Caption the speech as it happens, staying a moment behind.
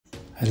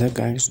Hello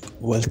guys,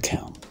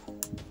 welcome.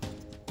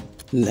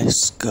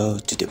 Let's go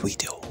to the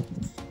video.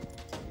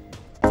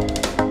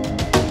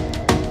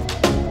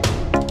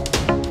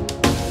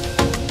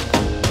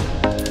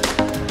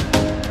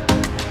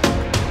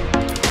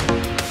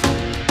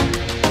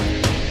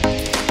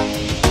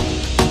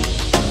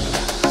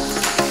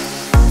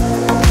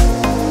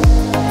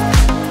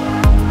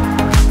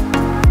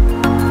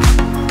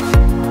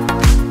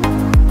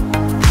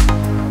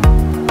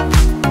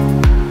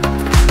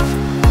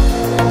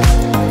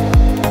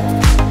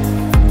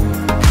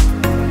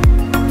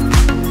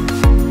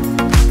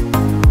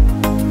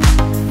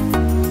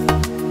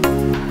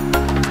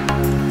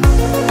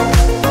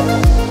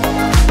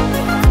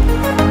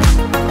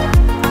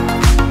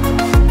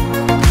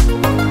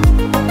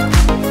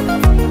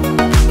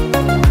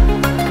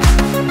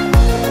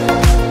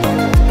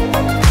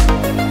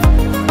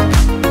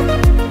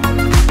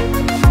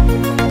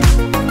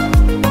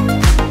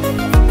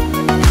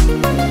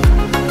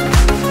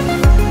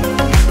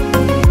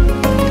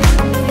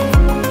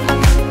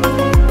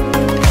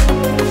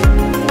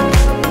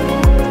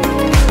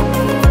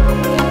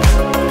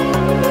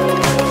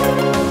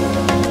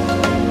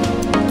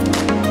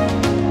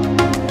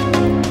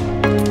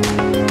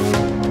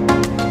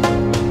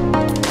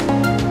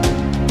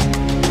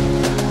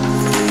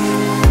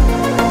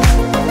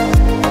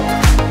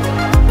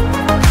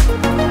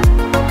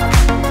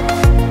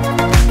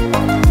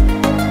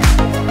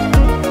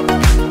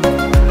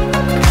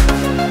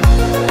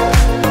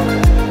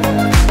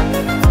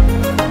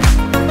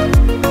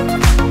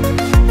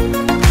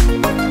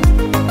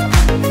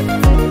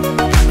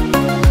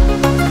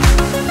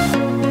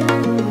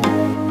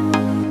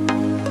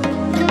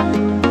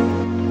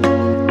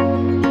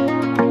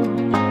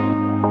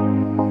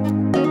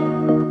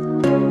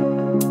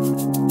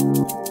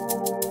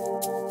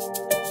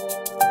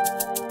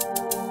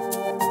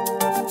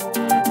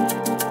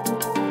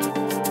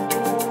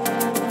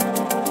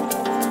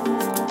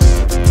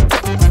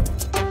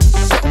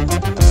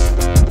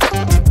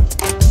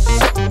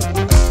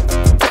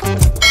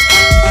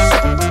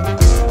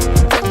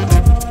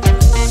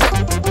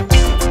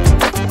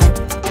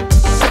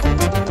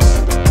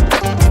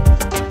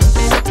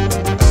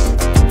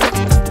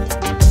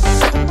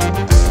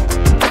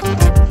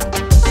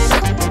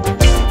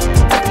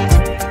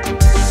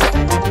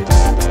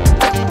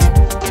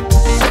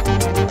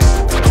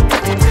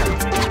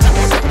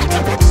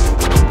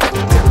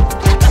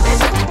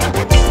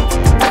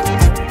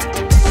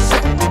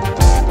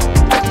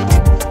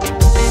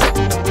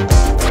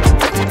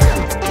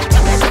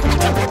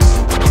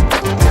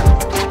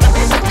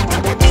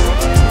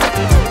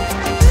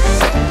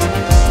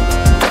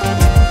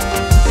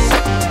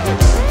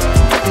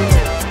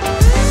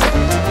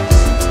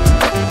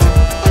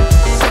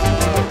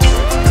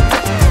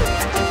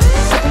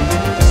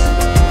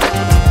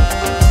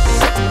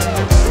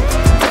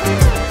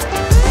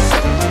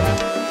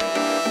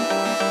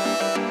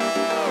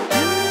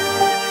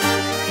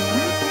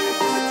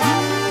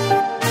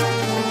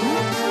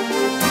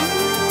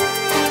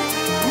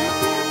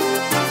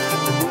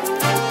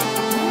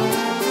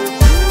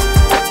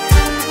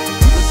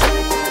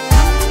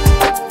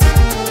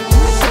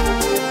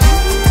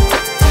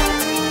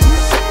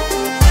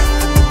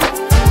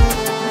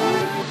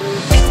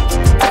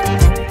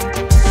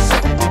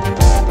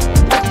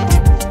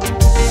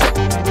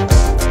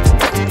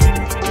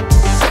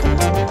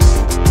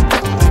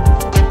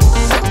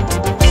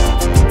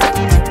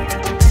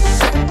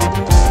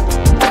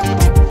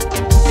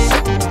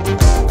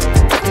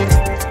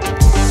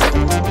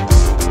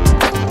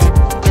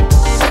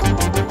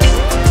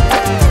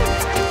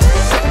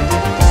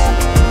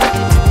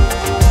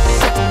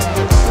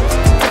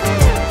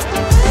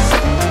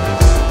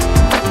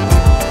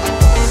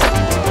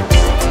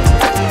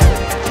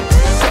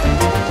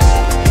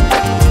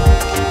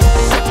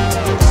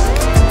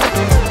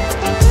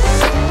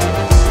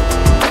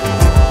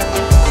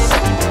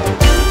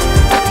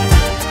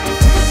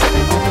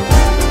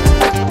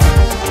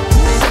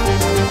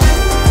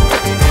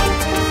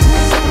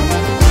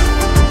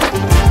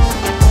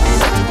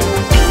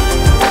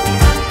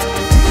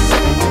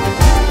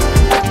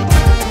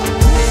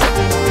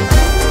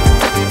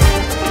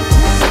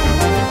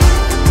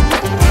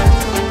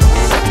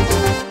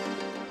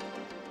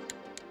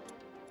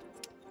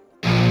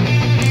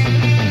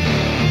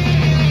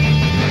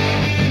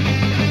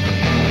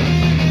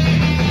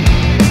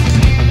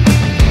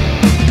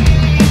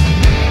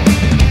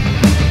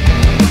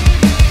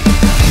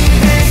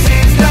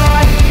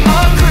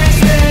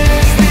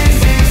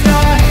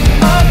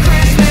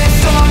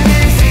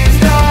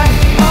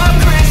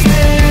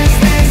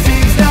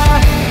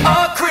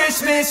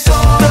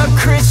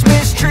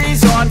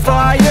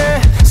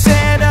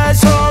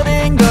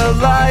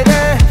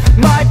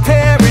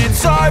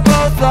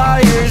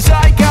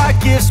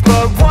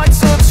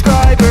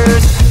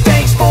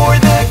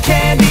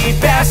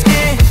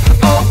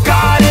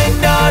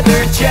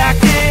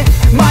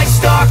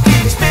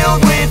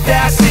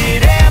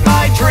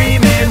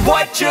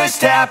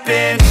 just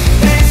happened.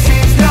 This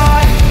is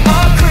not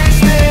a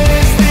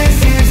Christmas. This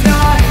is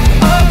not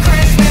a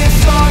Christmas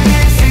song.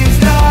 This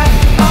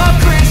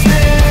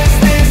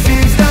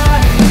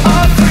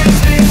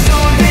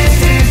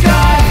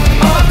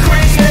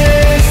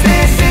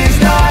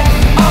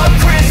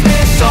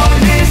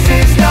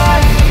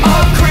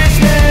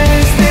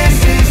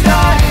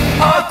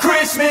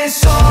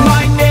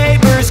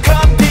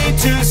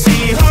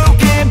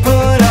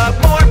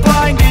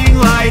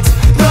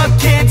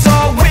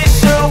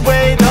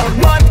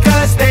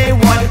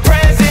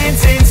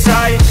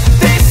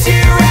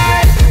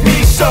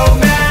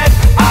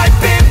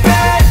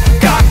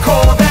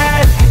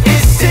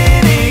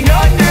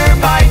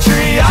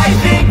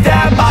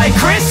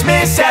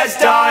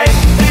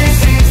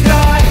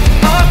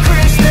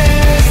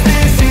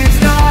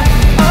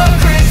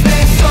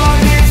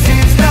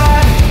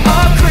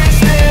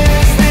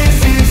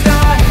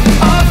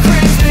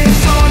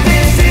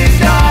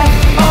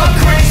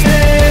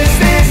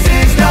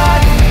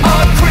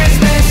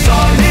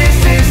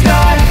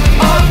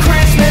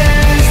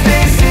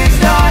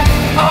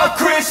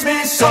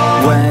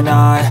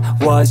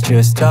was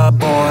just a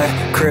boy,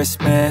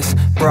 Christmas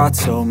brought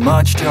so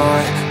much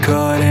joy.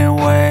 Couldn't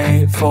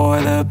wait for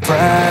the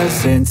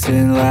presents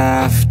and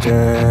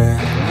laughter.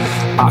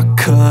 I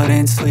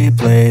couldn't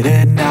sleep late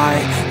at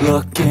night,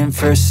 looking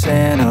for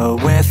Santa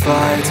with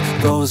lights.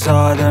 Those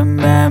are the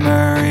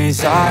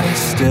memories I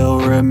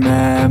still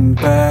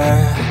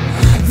remember.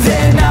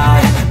 Then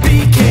I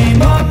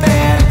became a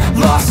man,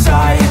 lost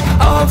sight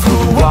of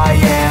who I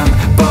am.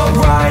 But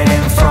right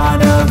in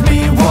front of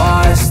me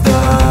was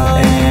the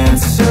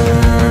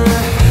answer.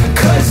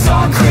 'Cause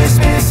on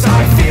Christmas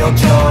I feel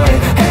joy,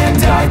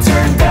 and I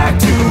turn back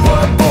to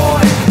a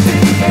boy.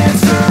 The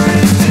answer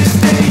is to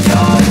stay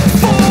young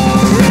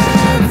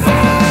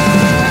forever.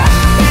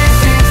 This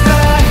is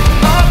not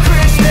a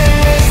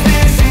Christmas,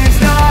 this is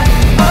not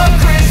a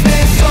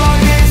Christmas song.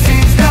 This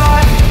is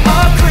not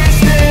a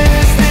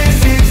Christmas, this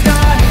is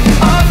not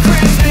a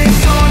Christmas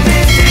song.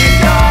 This is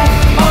not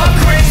a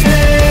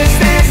Christmas,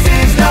 this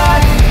is not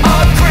a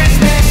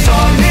Christmas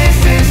song. This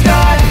is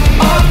not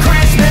a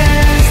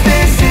Christmas,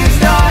 this is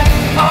not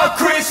a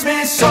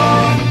Christmas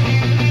song.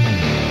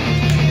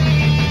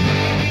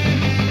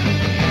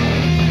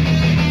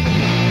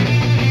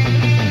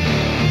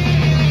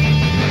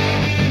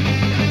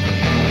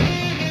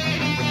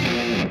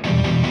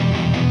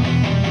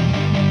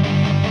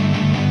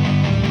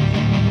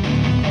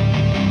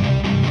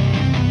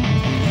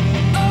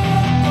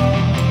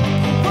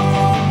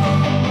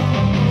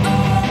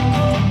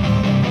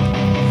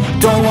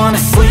 Don't wanna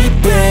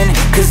sleep in,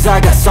 'cause I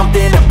got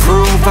something to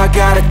prove. I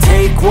gotta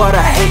take what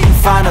I hate and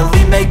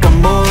finally make a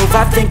move.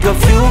 I think of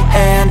you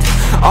and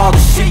all the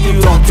shit you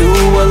don't do.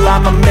 Well,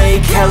 I'ma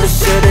make hella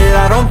sure that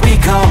I don't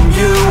become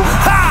you.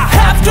 I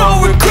have no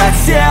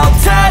regrets, yeah, I'll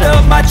tie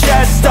up my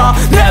chest. I'll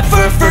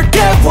never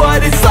forget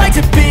what it's like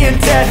to be in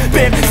debt.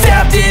 Been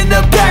stabbed in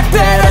the back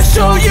bed, I'll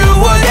show you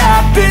what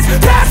happens.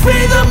 Pass me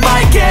the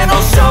mic and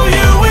I'll show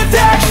you with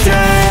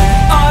action.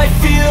 I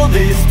feel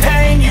this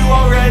pain, you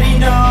already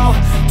know.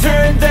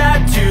 Turn that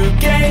to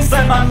gains,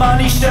 let my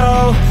money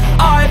show.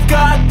 I've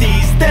got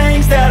these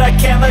things that I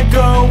can't let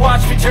go.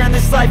 Watch me turn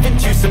this life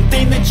into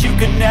something that you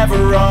could never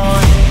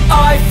own.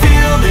 I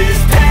feel this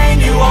pain,